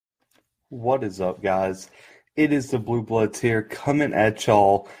What is up, guys? It is the Blue Bloods here coming at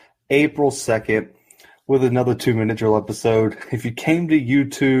y'all April 2nd with another 2-minute drill episode. If you came to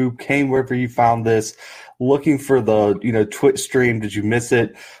YouTube, came wherever you found this, looking for the Twitch stream, did you miss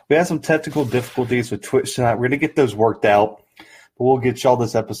it? We had some technical difficulties with Twitch tonight. We're going to get those worked out. But we'll get y'all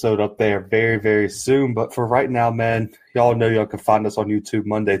this episode up there very, very soon. But for right now, man, y'all know y'all can find us on YouTube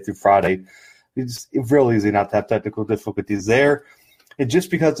Monday through Friday. It's real easy not to have technical difficulties there. And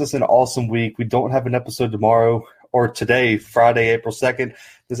just because it's an awesome week, we don't have an episode tomorrow or today, Friday, April 2nd.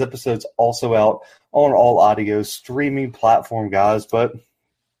 This episode's also out on all audio streaming platform, guys. But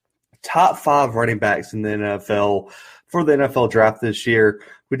top 5 running backs in the NFL for the NFL draft this year.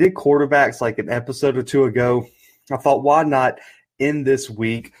 We did quarterbacks like an episode or two ago. I thought, why not in this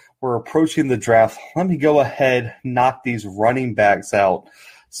week? We're approaching the draft. Let me go ahead, knock these running backs out.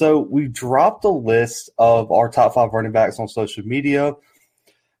 So we dropped a list of our top 5 running backs on social media.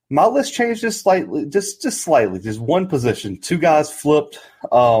 My list changed just slightly, just one position. 2 guys flipped.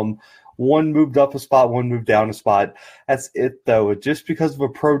 One moved up a spot, one moved down a spot. That's it, though. Just because of a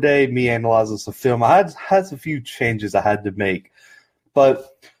pro day, me analyzing some film, I had a few changes I had to make.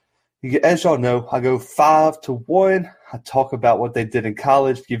 But as y'all know, I go 5 to 1. I talk about what they did in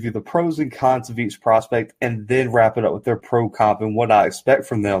college, give you the pros and cons of each prospect, and then wrap it up with their pro comp and what I expect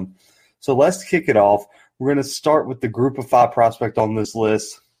from them. So let's kick it off. We're going to start with the group of 5 prospect on this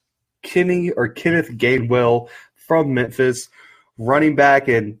list. Kenneth Gainwell from Memphis, running back,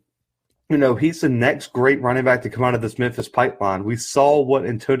 and he's the next great running back to come out of this Memphis pipeline. We saw what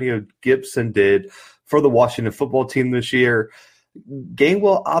Antonio Gibson did for the Washington football team this year.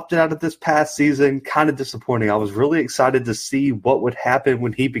 Gainwell opted out of this past season, kind of disappointing. I was really excited to see what would happen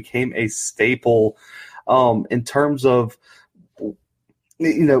when he became a staple in terms of,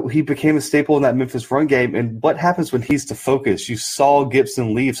 he became a staple in that Memphis run game. And what happens when he's the focus? You saw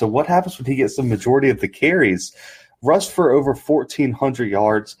Gibson leave. So what happens when he gets the majority of the carries? Rushed for over 1,400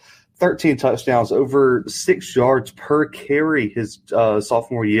 yards, 13 touchdowns, over 6 yards per carry his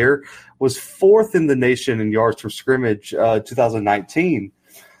sophomore year, was 4th in the nation in yards per scrimmage 2019.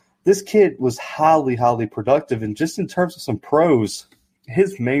 This kid was highly, highly productive. And just in terms of some pros,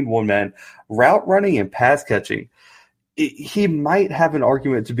 his main one, man, route running and pass catching. He might have an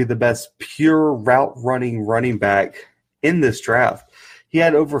argument to be the best pure route running back in this draft. He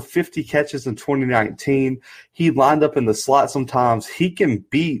had over 50 catches in 2019. He lined up in the slot sometimes. He can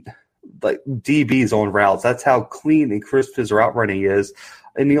beat like DBs on routes. That's how clean and crisp his route running is.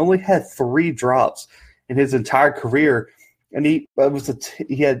 And he only had 3 drops in his entire career. And he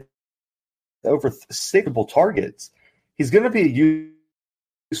had over 6 targets. He's going to be a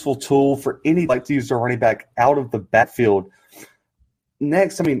useful tool for any like to use their running back out of the backfield.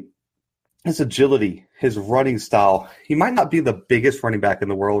 Next, his agility, his running style. He might not be the biggest running back in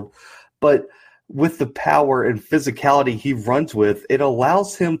the world, but with the power and physicality he runs with, it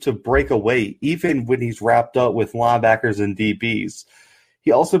allows him to break away even when he's wrapped up with linebackers and DBs.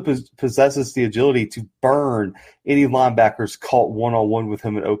 He also possesses the agility to burn any linebackers caught one-on-one with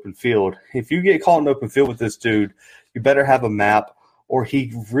him in open field. If you get caught in open field with this dude, you better have a map, or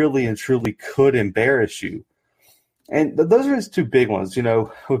he really and truly could embarrass you. And those are his 2 big ones.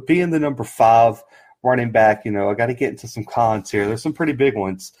 With being the number 5 running back, I got to get into some cons here. There's some pretty big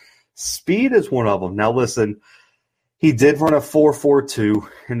ones. Speed is one of them. Now, listen, he did run a 4.42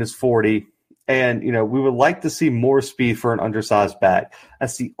 in his 40, and, we would like to see more speed for an undersized back.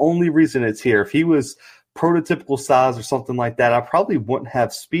 That's the only reason it's here. If he was prototypical size or something like that, I probably wouldn't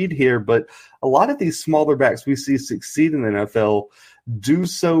have speed here, but a lot of these smaller backs we see succeed in the NFL do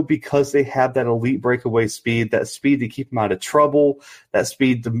so because they have that elite breakaway speed, that speed to keep them out of trouble, that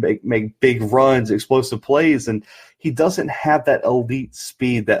speed to make big runs, explosive plays, and he doesn't have that elite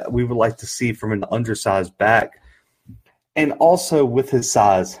speed that we would like to see from an undersized back. And also with his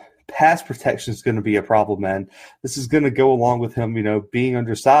size, pass protection is going to be a problem, man. This is going to go along with him, being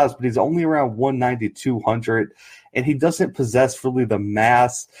undersized, but he's only around 190, 200, and he doesn't possess really the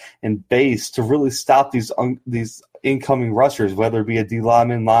mass and base to really stop these incoming rushers, whether it be a D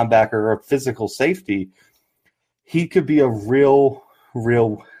lineman, linebacker, or a physical safety. He could be a real,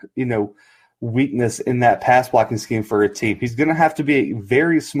 weakness in that pass blocking scheme for a team. He's going to have to be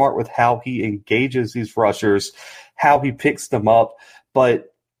very smart with how he engages these rushers, how he picks them up, but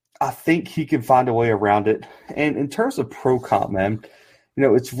I think he can find a way around it. And in terms of pro comp, man,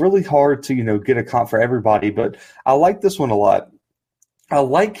 it's really hard to, get a comp for everybody, but I like this one a lot. I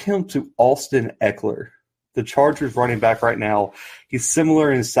like him to Austin Eckler, the Chargers running back right now. He's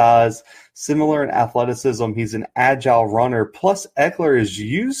similar in size, similar in athleticism. He's an agile runner. Plus, Eckler is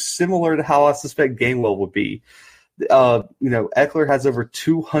used similar to how I suspect Gainwell would be. Eckler has over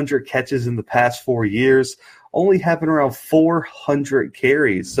 200 catches in the past 4 years, only having around 400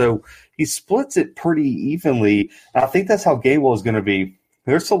 carries. So he splits it pretty evenly. And I think that's how Gainwell is going to be.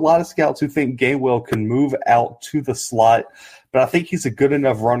 There's a lot of scouts who think Gainwell can move out to the slot, but I think he's a good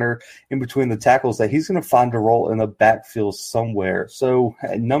enough runner in between the tackles that he's going to find a role in the backfield somewhere. So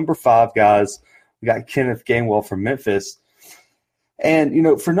at number 5, guys, we got Kenneth Gainwell from Memphis.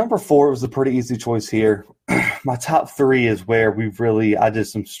 And, for number 4, it was a pretty easy choice here. My top 3 is where I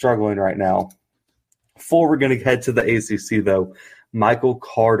just am struggling right now. 4, we're going to head to the ACC, though. Michael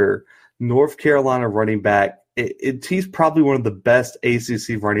Carter, North Carolina running back. He's probably one of the best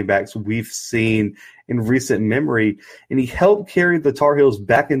ACC running backs we've seen in recent memory, and he helped carry the Tar Heels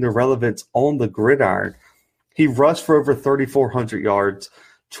back into relevance on the gridiron. He rushed for over 3,400 yards,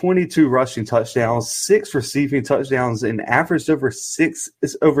 22 rushing touchdowns, 6 receiving touchdowns, and averaged over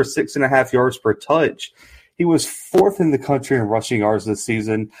 6.5 yards per touch. He was 4th in the country in rushing yards this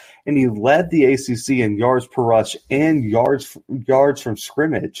season, and he led the ACC in yards per rush and yards from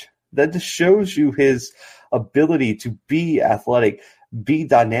scrimmage. That just shows you his ability to be athletic, be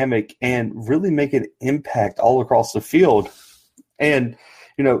dynamic, and really make an impact all across the field. And,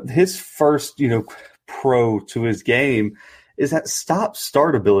 his first, pro to his game is that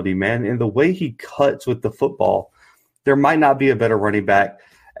stop-start ability, man, and the way he cuts with the football. There might not be a better running back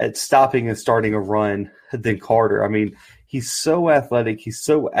at stopping and starting a run than Carter. I mean, he's so athletic, he's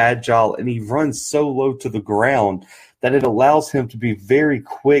so agile, and he runs so low to the ground that it allows him to be very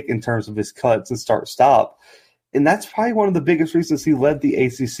quick in terms of his cuts and start-stop. And that's probably one of the biggest reasons he led the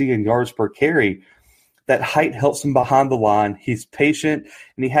ACC in yards per carry. That height helps him behind the line. He's patient,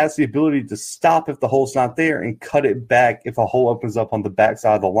 and he has the ability to stop if the hole's not there and cut it back if a hole opens up on the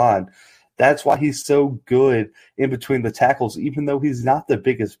backside of the line. That's why he's so good in between the tackles, even though he's not the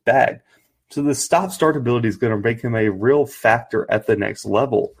biggest back. So the stop-start ability is going to make him a real factor at the next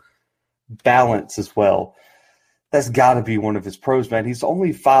level. Balance as well. That's got to be one of his pros, man. He's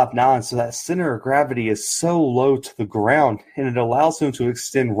only 5'9", so that center of gravity is so low to the ground, and it allows him to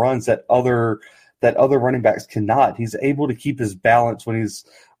extend runs that other running backs cannot. He's able to keep his balance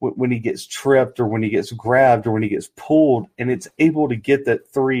when he gets tripped or when he gets grabbed or when he gets pulled, and it's able to get that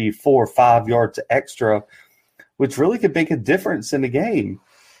 3, 4, 5 yards extra, which really could make a difference in the game.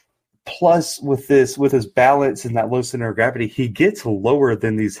 Plus, with his balance and that low center of gravity, he gets lower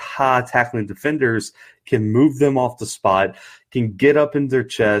than these high tackling defenders, can move them off the spot, can get up in their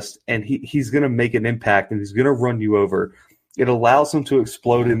chest, and he's going to make an impact, and he's going to run you over. It allows him to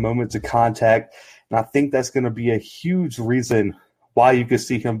explode in moments of contact, and I think that's going to be a huge reason why you could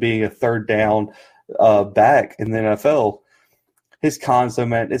see him being a third down back in the NFL. His cons, though,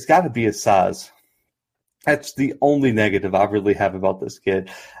 man, it's got to be his size. That's the only negative I really have about this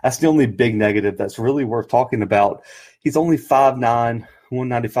kid. That's the only big negative that's really worth talking about. He's only 5'9",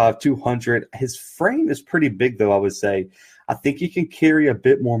 195, 200. His frame is pretty big, though, I would say. I think he can carry a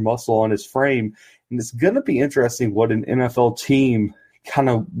bit more muscle on his frame, and it's going to be interesting what an NFL team kind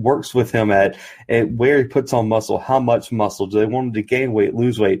of works with him at and where he puts on muscle, how much muscle. Do they want him to gain weight,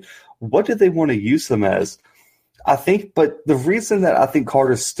 lose weight? What do they want to use him as? But the reason that I think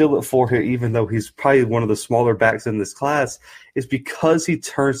Carter's still at 4 here, even though he's probably one of the smaller backs in this class, is because he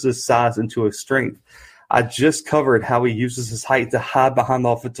turns his size into a strength. I just covered how he uses his height to hide behind the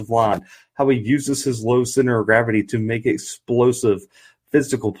offensive line, how he uses his low center of gravity to make explosive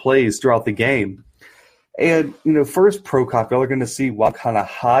physical plays throughout the game. And, for his pro comp, y'all are going to see why I'm kind of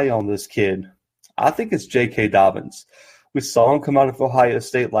high on this kid. I think it's J.K. Dobbins. We saw him come out of Ohio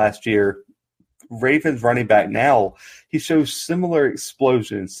State last year. Ravens running back now, he shows similar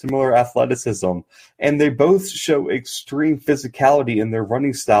explosion, similar athleticism, and they both show extreme physicality in their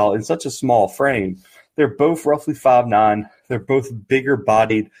running style in such a small frame. They're both roughly 5'9". They're both bigger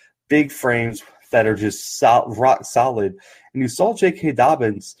bodied, big frames that are just rock solid. And you saw J.K.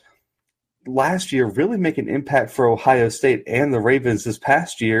 Dobbins last year really make an impact for Ohio State and the Ravens this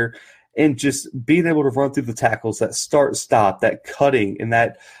past year, and just being able to run through the tackles, that start-stop, that cutting, and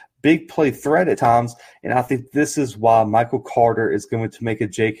that big play threat at times. And I think this is why Michael Carter is going to make a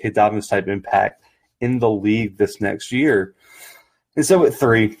J.K. Dobbins type impact in the league this next year. And so at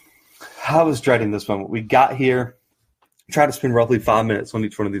 3, I was dreading this moment. We got here, tried to spend roughly 5 minutes on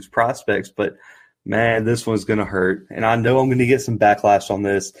each one of these prospects, but man, this one's going to hurt. And I know I'm going to get some backlash on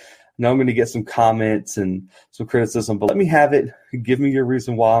this. I know I'm going to get some comments and some criticism, but let me have it. Give me your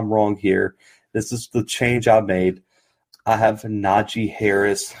reason why I'm wrong here. This is the change I made. I have Najee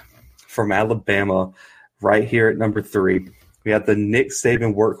Harris from Alabama right here at number 3. We have the Nick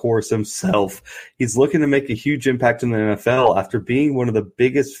Saban workhorse himself. He's looking to make a huge impact in the NFL after being one of the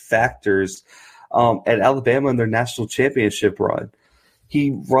biggest factors At Alabama in their national championship run,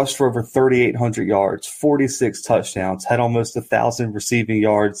 he rushed for over 3,800 yards, 46 touchdowns, had almost 1,000 receiving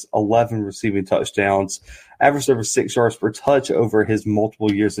yards, 11 receiving touchdowns, averaged over 6 yards per touch over his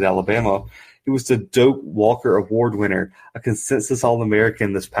multiple years at Alabama. He was the Doak Walker Award winner, a consensus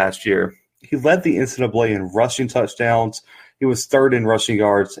All-American this past year. He led the NCAA in rushing touchdowns. He was third in rushing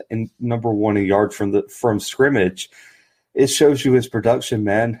yards and number one in yards from scrimmage. It shows you his production,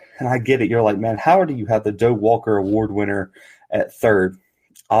 man. And I get it. You're like, man, how do you have the Doak Walker Award winner at third?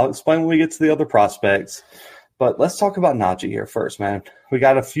 I'll explain when we get to the other prospects. But let's talk about Najee here first, man. We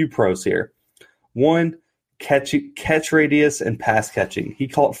got a few pros here. One, catch radius and pass catching. He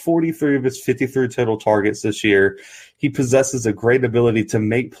caught 43 of his 53 total targets this year. He possesses a great ability to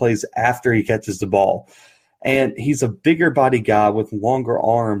make plays after he catches the ball. And he's a bigger body guy with longer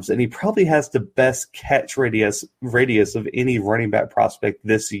arms, and he probably has the best catch radius of any running back prospect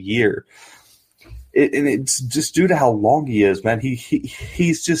this year. And it's just due to how long he is, man.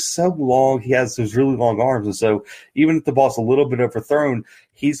 He's just so long. He has those really long arms, and so even if the ball's a little bit overthrown,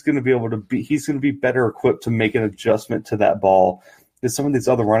 he's going to be better equipped to make an adjustment to that ball than some of these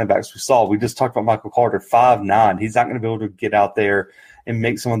other running backs we saw. We just talked about Michael Carter, 5'9". He's not going to be able to get out there and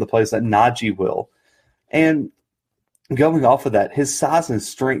make some of the plays that Najee will. And going off of that, his size and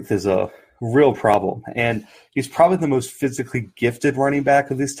strength is a real problem. And he's probably the most physically gifted running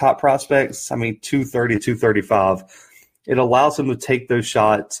back of these top prospects. I mean, 230, 235. It allows him to take those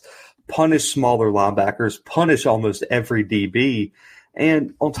shots, punish smaller linebackers, punish almost every DB.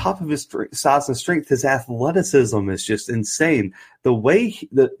 And on top of his size and strength, his athleticism is just insane. The way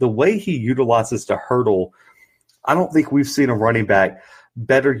he utilizes the hurdle, I don't think we've seen a running back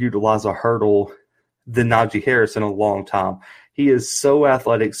better utilize a hurdle than Najee Harris in a long time. He is so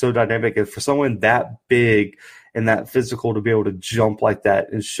athletic, so dynamic, and for someone that big and that physical to be able to jump like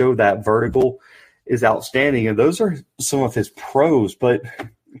that and show that vertical is outstanding. And those are some of his pros. But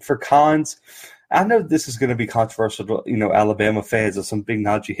for cons, I know this is going to be controversial to, Alabama fans and some big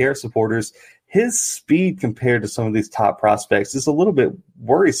Najee Harris supporters. His speed compared to some of these top prospects is a little bit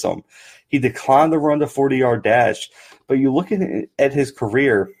worrisome. He declined the run to 40-yard dash, but you look at his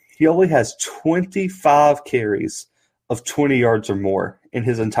career, he only has 25 carries of 20 yards or more in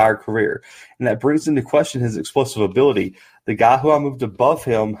his entire career. And that brings into question his explosive ability. The guy who I moved above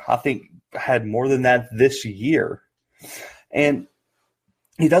him, I think, had more than that this year. And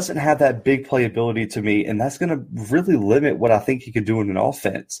he doesn't have that big playability to me, and that's going to really limit what I think he could do in an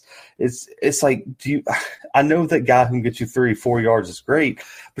offense. It's like, I know that guy who can get you 3-4 yards is great,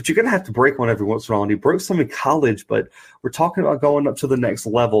 but you're going to have to break one every once in a while. And he broke some in college, but we're talking about going up to the next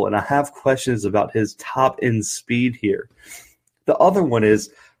level, and I have questions about his top-end speed here. The other one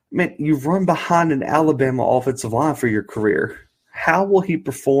is, man, you run behind an Alabama offensive line for your career. How will he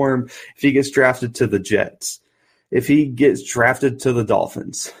perform if he gets drafted to the Jets? If he gets drafted to the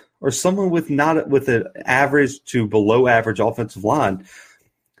Dolphins, or someone with an average to below average offensive line?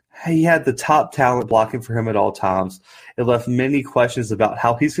 He had the top talent blocking for him at all times. It left many questions about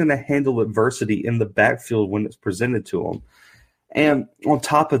how he's going to handle adversity in the backfield when it's presented to him. And on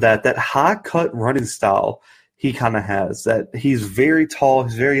top of that high cut running style he kind of has, that he's very tall,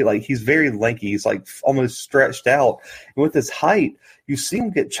 he's very lanky, he's like almost stretched out. And with his height, you see him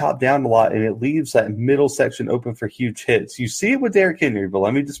get chopped down a lot, and it leaves that middle section open for huge hits. You see it with Derrick Henry, but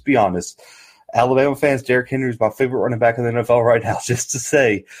let me just be honest. Alabama fans, Derrick Henry is my favorite running back in the NFL right now, just to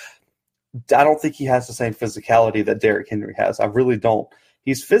say. I don't think he has the same physicality that Derrick Henry has. I really don't.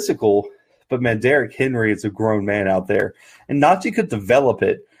 He's physical, but, man, Derrick Henry is a grown man out there. And Najee could develop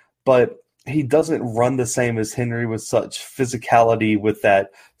it, but he doesn't run the same as Henry with such physicality, with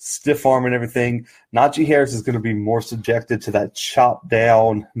that stiff arm and everything. Najee Harris is going to be more subjected to that chop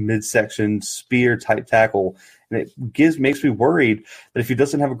down midsection spear type tackle. And it makes me worried that if he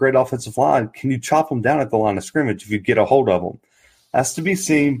doesn't have a great offensive line, can you chop him down at the line of scrimmage if you get a hold of him? That's to be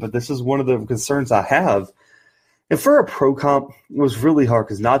seen, but this is one of the concerns I have. And for a pro comp, it was really hard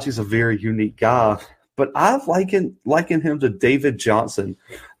because Najee's a very unique guy. But I've likened him to David Johnson,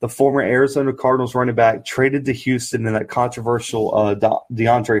 the former Arizona Cardinals running back, traded to Houston in that controversial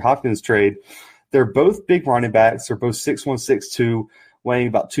DeAndre Hopkins trade. They're both big running backs. They're both 6'1", 6'2", weighing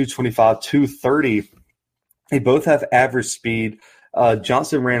about 225, 230. They both have average speed.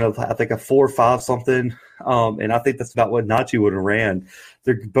 Johnson ran, I think, a 4.5 something, and I think that's about what Najee would have ran.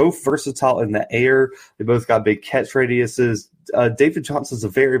 They're both versatile in the air. They both got big catch radiuses. David Johnson's a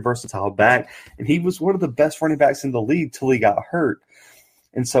very versatile back, and he was one of the best running backs in the league till he got hurt.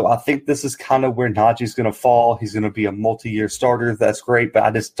 And so I think this is kind of where Najee's going to fall. He's going to be a multi-year starter. That's great, but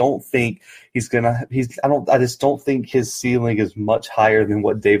I just don't think I just don't think his ceiling is much higher than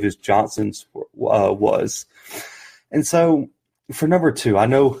what Davis Johnson's was. And so for number 2, I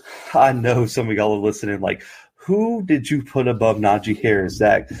know some of y'all are listening like, who did you put above Najee Harris,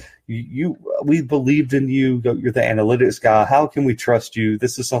 Zach? We believed in you. You're the analytics guy. How can we trust you?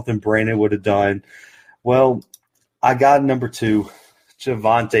 This is something Brandon would have done. Well, I got number 2,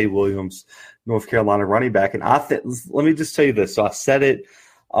 Javonte Williams, North Carolina running back. And let me just tell you this. So I said it.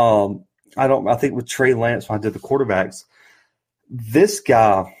 I think with Trey Lance when I did the quarterbacks, this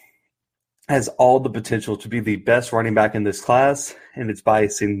guy has all the potential to be the best running back in this class, and it's by a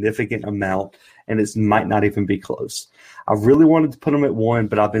significant amount, and it might not even be close. I really wanted to put him at 1,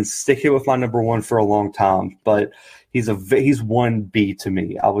 but I've been sticking with my number 1 for a long time. But he's 1B to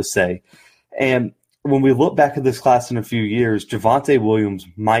me, I would say. And when we look back at this class in a few years, Javonte Williams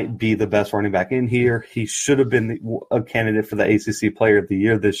might be the best running back in here. He should have been a candidate for the ACC Player of the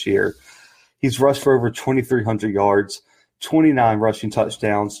Year this year. He's rushed for over 2,300 yards, 29 rushing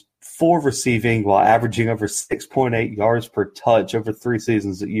touchdowns, 4 receiving, while averaging over 6.8 yards per touch over 3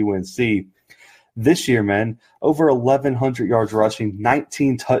 seasons at UNC. This year, man, over 1,100 yards rushing,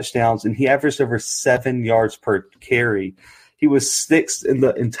 19 touchdowns, and he averaged over 7 yards per carry. He was 6th in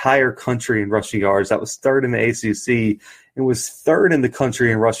the entire country in rushing yards. That was 3rd in the ACC and was 3rd in the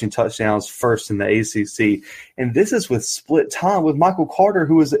country in rushing touchdowns, 1st in the ACC. And this is with split time with Michael Carter,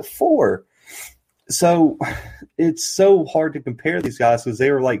 who was at 4. So it's so hard to compare these guys because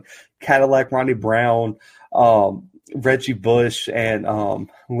they were like Cadillac Ronnie Brown, Reggie Bush, and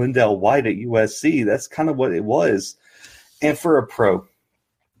Lindell White at USC. That's kind of what it was. And for a pro.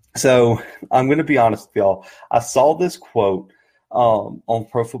 So I'm going to be honest with y'all. I saw this quote on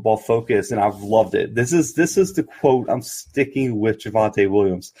Pro Football Focus, and I've loved it. This is the quote I'm sticking with Javonte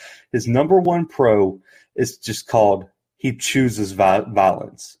Williams. His number 1 pro is just called "He chooses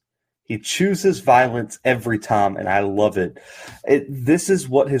violence." He chooses violence every time, and I love it. This is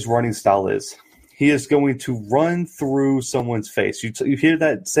what his running style is. He is going to run through someone's face. You hear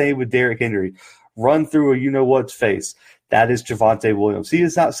that saying with Derrick Henry, run through a you-know-what's face. That is Javonte Williams. He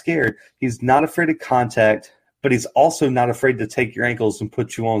is not scared. He's not afraid of contact, but he's also not afraid to take your ankles and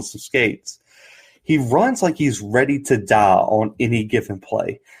put you on some skates. He runs like he's ready to die on any given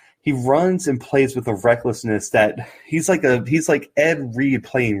play. He runs and plays with a recklessness that he's like Ed Reed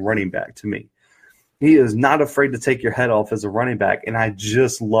playing running back to me. He is not afraid to take your head off as a running back, and I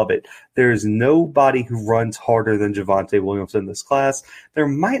just love it. There is nobody who runs harder than Javonte Williams in this class. There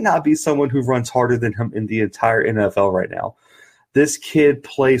might not be someone who runs harder than him in the entire NFL right now. This kid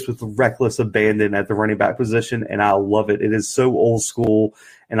plays with reckless abandon at the running back position, and I love it. It is so old school,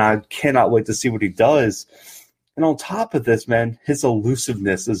 and I cannot wait to see what he does. And on top of this, man, his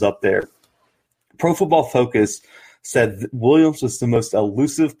elusiveness is up there. Pro Football Focus said Williams was the most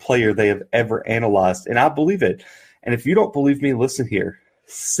elusive player they have ever analyzed, and I believe it. And if you don't believe me, listen here.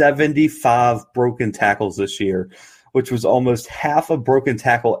 75 broken tackles this year, which was almost half a broken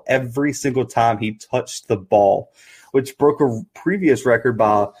tackle every single time he touched the ball, which broke a previous record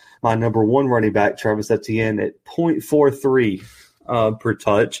by my number 1 running back, Travis Etienne, at 0.43 per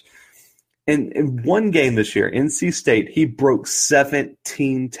touch. And in one game this year, NC State, he broke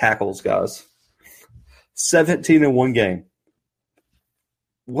 17 tackles, guys. 17 in one game.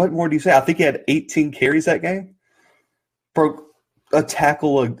 What more do you say? I think he had 18 carries that game. Broke a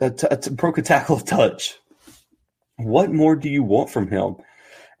tackle, broke a tackle a touch. What more do you want from him?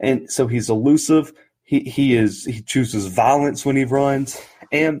 And so he's elusive. He chooses violence when he runs.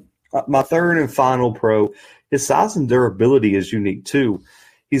 And my 3rd and final pro, his size and durability is unique too.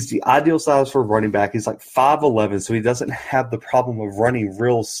 He's the ideal size for a running back. He's like 5'11", so he doesn't have the problem of running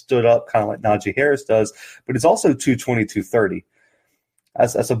real stood up, kind of like Najee Harris does. But he's also 220, 230.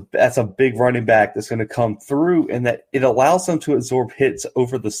 That's a big running back that's going to come through, and that it allows him to absorb hits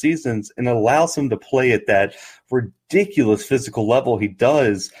over the seasons and allows him to play at that ridiculous physical level he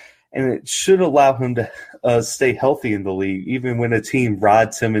does. And it should allow him to stay healthy in the league, even when a team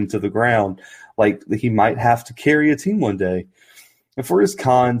rides him into the ground. Like he might have to carry a team one day. And for his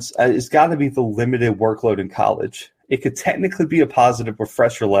cons, it's got to be the limited workload in college. It could technically be a positive with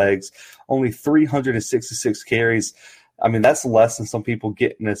fresher legs, only 366 carries. I mean, that's less than some people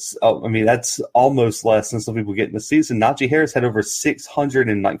get in this. I mean, that's almost less than some people get in the season. Najee Harris had over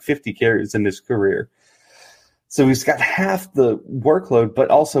 650 carries in his career. So he's got half the workload, but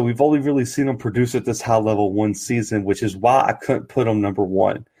also we've only really seen him produce at this high level one season, which is why I couldn't put him number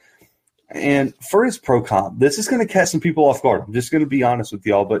 1. And for his pro comp, this is going to catch some people off guard. I'm just going to be honest with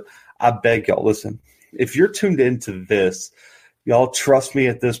y'all, but I beg y'all, listen, if you're tuned into this, Y'all trust me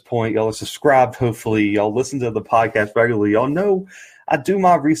at this point. Y'all are subscribed, hopefully. Y'all listen to the podcast regularly. Y'all know I do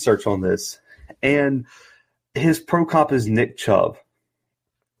my research on this. And his pro comp is Nick Chubb,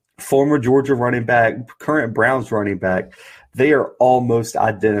 former Georgia running back, current Browns running back. They are almost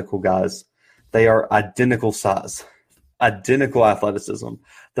identical, guys. They are identical size, identical athleticism,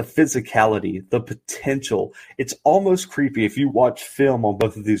 the physicality, the potential. It's almost creepy if you watch film on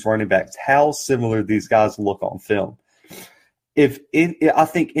both of these running backs, how similar these guys look on film. I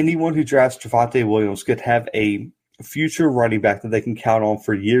think anyone who drafts Javonte Williams could have a future running back that they can count on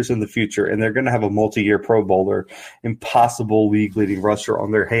for years in the future, and they're going to have a multi-year Pro Bowler and possible league-leading rusher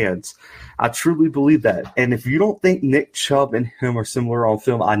on their hands. I truly believe that. And if you don't think Nick Chubb and him are similar on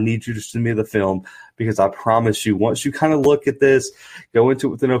film, I need you to send me the film, because I promise you, once you kind of look at this, go into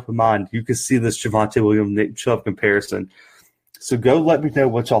it with an open mind, you can see this Javonte Williams, Nick Chubb comparison. So go let me know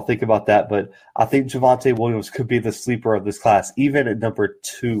what y'all think about that. But I think Javonte Williams could be the sleeper of this class, even at number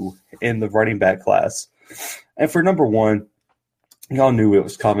 2 in the running back class. And for number 1, y'all knew it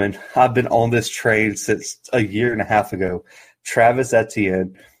was coming. I've been on this train since a year and a half ago. Travis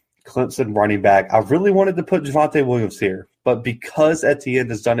Etienne, Clemson running back. I really wanted to put Javonte Williams here, but because Etienne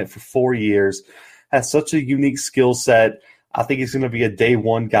has done it for 4 years, has such a unique skill set, I think he's going to be a day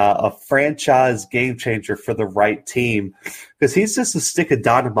one guy, a franchise game changer for the right team, because he's just a stick of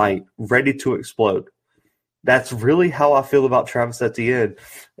dynamite ready to explode. That's really how I feel about Travis Etienne,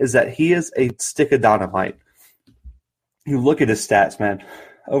 is that he is a stick of dynamite. You look at his stats, man.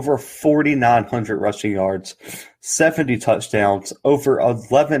 Over 4,900 rushing yards, 70 touchdowns, over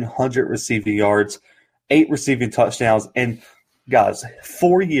 1,100 receiving yards, 8 receiving touchdowns. And, guys,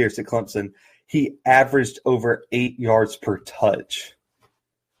 4 years at Clemson, he averaged over 8 yards per touch.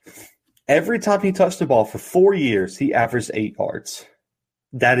 Every time he touched the ball for 4 years, he averaged 8 yards.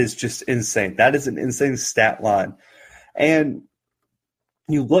 That is just insane. That is an insane stat line. And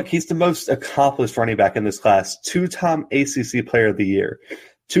you look, he's the most accomplished running back in this class. 2-time ACC Player of the Year.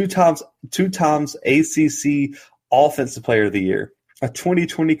 Two times ACC Offensive Player of the Year. A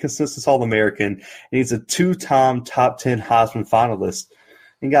 2020 consensus All-American. And he's a 2-time top 10 Heisman finalist.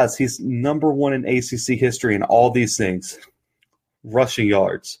 And guys, he's number 1 in ACC history in all these things. Rushing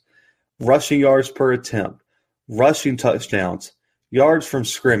yards per attempt, rushing touchdowns, yards from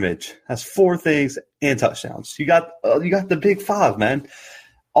scrimmage. That's 4 things, and touchdowns. You got the big 5, man.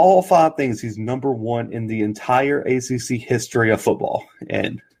 All 5 things. He's number 1 in the entire ACC history of football.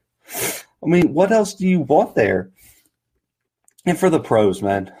 And, I mean, what else do you want there? And for the pros,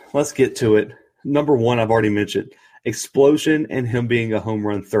 man, let's get to it. Number 1, I've already mentioned. Explosion and him being a home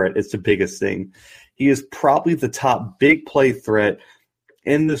run threat is the biggest thing. He is probably the top big play threat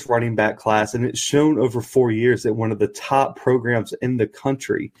in this running back class, and it's shown over 4 years at one of the top programs in the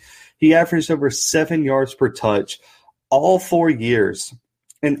country. He averaged over 7 yards per touch all 4 years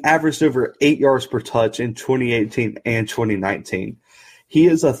and averaged over 8 yards per touch in 2018 and 2019. He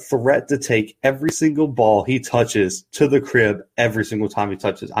is a threat to take every single ball he touches to the crib every single time he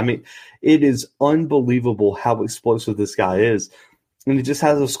touches. I mean, it is unbelievable how explosive this guy is. And he just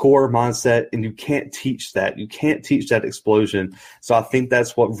has a scorer mindset, and you can't teach that. You can't teach that explosion. So I think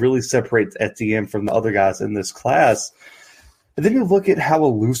that's what really separates Etienne from the other guys in this class. And then you look at how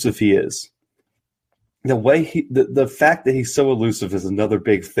elusive he is. The fact that he's so elusive is another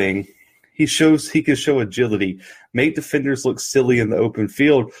big thing. He can show agility, make defenders look silly in the open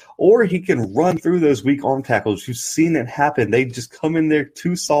field, or he can run through those weak arm tackles. You've seen it happen. They just come in there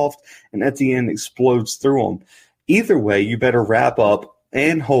too soft, and Etienne explodes through them. Either way, you better wrap up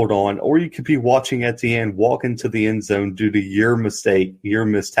and hold on, or you could be watching Etienne walk into the end zone due to your mistake, your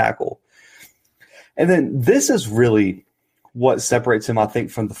missed tackle. And then this is really what separates him, I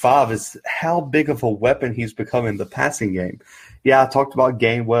think, from the 5 is how big of a weapon he's become in the passing game. Yeah, I talked about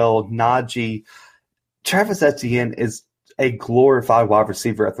Gainwell, Najee. Travis Etienne is a glorified wide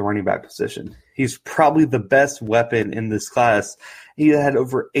receiver at the running back position. He's probably the best weapon in this class. He had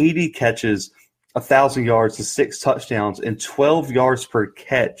over 80 catches, 1,000 yards to 6 touchdowns, and 12 yards per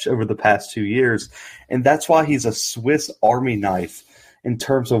catch over the past 2 years. And that's why he's a Swiss Army knife in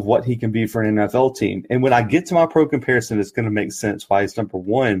terms of what he can be for an NFL team. And when I get to my pro comparison, it's going to make sense why he's number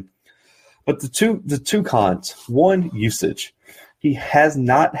 1. But the two cons, 1, usage. He has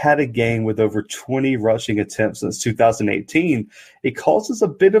not had a game with over 20 rushing attempts since 2018. It causes a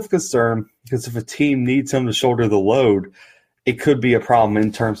bit of concern because if a team needs him to shoulder the load, it could be a problem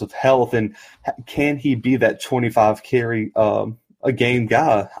in terms of health. And can he be that 25 carry a game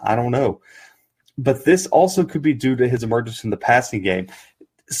guy? I don't know. But this also could be due to his emergence in the passing game.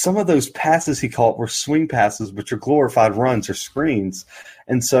 Some of those passes he caught were swing passes, which are glorified runs or screens.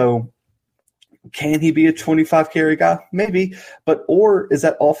 And so Can he be a 25 carry guy? Maybe. Or is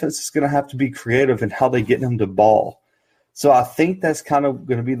that offense is going to have to be creative in how they get him to ball? So I think that's kind of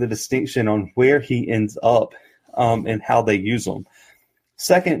going to be the distinction on where he ends up and how they use him.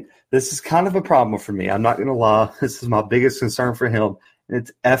 Second, this is kind of a problem for me. I'm not going to lie. This is my biggest concern for him. And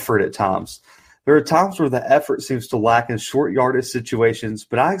it's effort at times. There are times where the effort seems to lack in short yardage situations,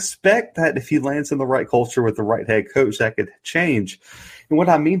 but I expect that if he lands in the right culture with the right head coach, that could change. And what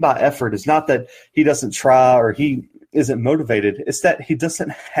I mean by effort is not that he doesn't try or he isn't motivated. It's that he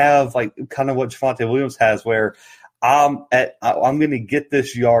doesn't have like kind of what Javonte Williams has, where I'm going to get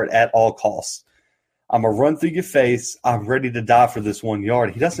this yard at all costs. I'm going to run through your face. I'm ready to die for this 1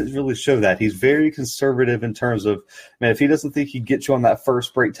 yard. He doesn't really show that. He's very conservative in terms of, man, if he doesn't think he can get you on that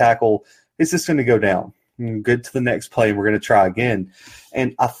first break tackle, it's just going to go down. Good to the next play, and we're going to try again.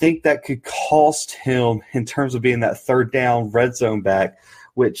 And I think that could cost him in terms of being that third down red zone back,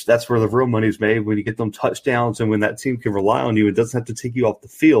 which that's where the real money's made, when you get them touchdowns and when that team can rely on you. It doesn't have to take you off the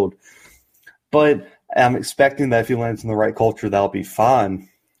field. But I'm expecting that if he lands in the right culture, that'll be fine.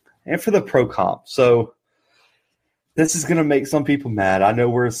 And for the pro comp, so this is going to make some people mad. I know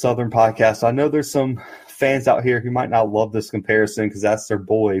we're a Southern podcast. I know there's some fans out here who might not love this comparison because that's their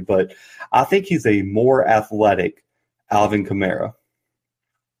boy, but I think he's a more athletic Alvin Kamara.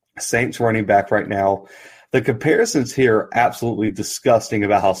 Saints running back right now. The comparisons here are absolutely disgusting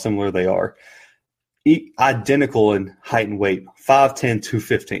about how similar they are. Identical in height and weight, 5'10",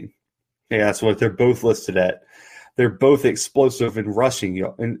 215. Yeah, that's what they're both listed at. They're both explosive in rushing.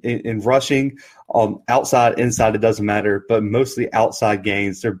 In rushing, outside, inside, it doesn't matter, but mostly outside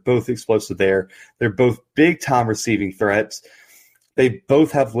gains. They're both explosive there. They're both big-time receiving threats. They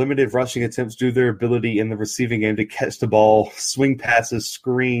both have limited rushing attempts due to their ability in the receiving game to catch the ball, swing passes,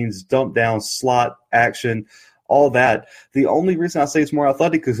 screens, dump down, slot action, all that. The only reason I say it's more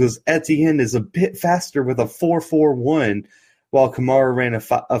athletic is because Etienne is a bit faster with a 4.41, while Kamara ran a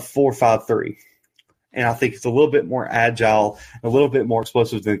 4.53. And I think it's a little bit more agile, a little bit more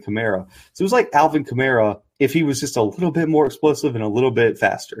explosive than Kamara. So it was like Alvin Kamara if he was just a little bit more explosive and a little bit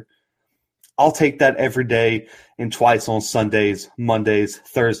faster. I'll take that every day and twice on Sundays, Mondays,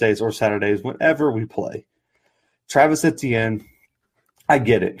 Thursdays, or Saturdays, whenever we play. Travis Etienne, I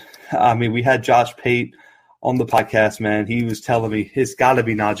get it. I mean, we had Josh Pate on the podcast, man. He was telling me it's got to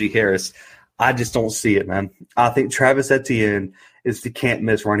be Najee Harris. I just don't see it, man. I think Travis Etienne is the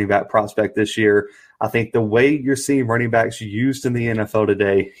can't-miss running back prospect this year. I think the way you're seeing running backs used in the NFL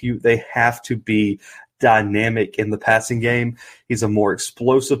today, they have to be dynamic in the passing game. He's a more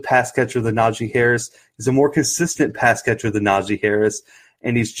explosive pass catcher than Najee Harris. He's a more consistent pass catcher than Najee Harris,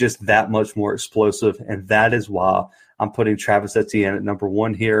 and he's just that much more explosive, and that is why I'm putting Travis Etienne at number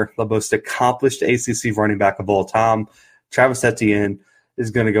one here, the most accomplished ACC running back of all time. Travis Etienne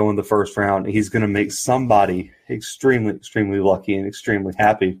is going to go in the first round, and he's going to make somebody extremely, extremely lucky and extremely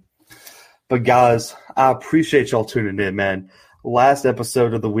happy. But, guys, I appreciate y'all tuning in, man. Last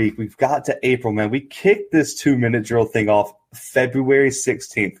episode of the week, we've got to April, man. We kicked this 2-minute drill thing off February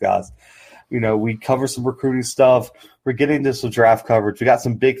 16th, guys. You know, we cover some recruiting stuff. We're getting into some draft coverage. We got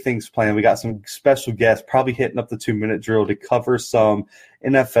some big things planned. We got some special guests probably hitting up the 2-minute drill to cover some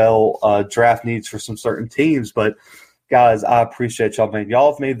NFL draft needs for some certain teams. But, guys, I appreciate y'all, man.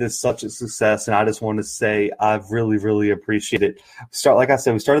 Y'all have made this such a success, and I just want to say I really, really appreciate it. Like I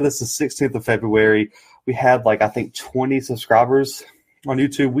said, we started this the 16th of February. We had, I think 20 subscribers on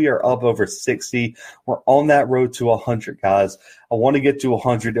YouTube. We are up over 60. We're on that road to 100, guys. I want to get to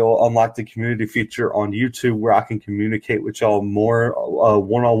 100. It will unlock the community feature on YouTube where I can communicate with y'all more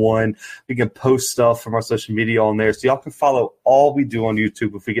one-on-one. We can post stuff from our social media on there. So y'all can follow all we do on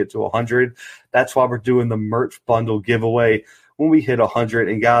YouTube if we get to 100. That's why we're doing the merch bundle giveaway when we hit 100.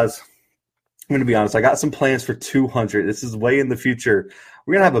 And, guys, I'm going to be honest. I got some plans for 200. This is way in the future.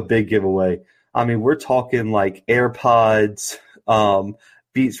 We're going to have a big giveaway. I mean, we're talking like AirPods,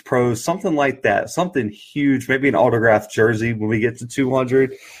 Beats Pros, something like that, something huge, maybe an autographed jersey when we get to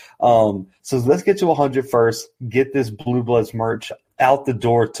 200. So let's get to 100 first, get this Blue Bloods merch out the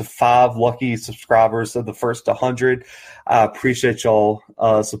door to 5 lucky subscribers of the first 100. I appreciate y'all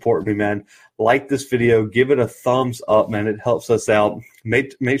supporting me, man. Like this video, give it a thumbs up, man. It helps us out.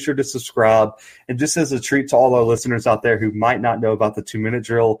 Make sure to subscribe. And just as a treat to all our listeners out there who might not know about the 2-minute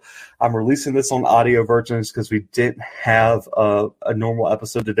drill, I'm releasing this on audio versions because we didn't have a normal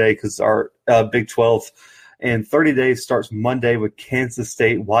episode today because our Big 12 in 30 days starts Monday with Kansas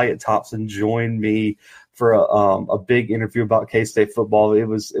State. Wyatt Thompson joined me for a big interview about K-State football. It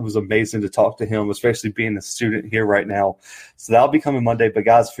was amazing to talk to him, especially being a student here right now. So that'll be coming Monday. But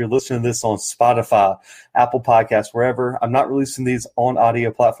guys, if you're listening to this on Spotify, Apple Podcasts, wherever, I'm not releasing these on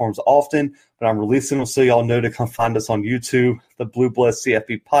audio platforms often, but I'm releasing them so y'all know to come find us on YouTube, the Blue Blood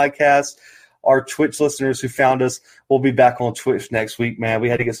CFB podcast. Our Twitch listeners who found us, we'll be back on Twitch next week, man. We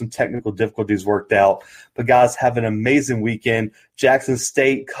had to get some technical difficulties worked out. But, guys, have an amazing weekend. Jackson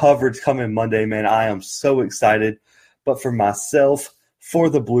State coverage coming Monday, man. I am so excited. But for myself, for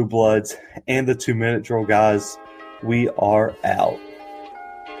the Blue Bloods, and the 2-Minute Drill, guys, we are out.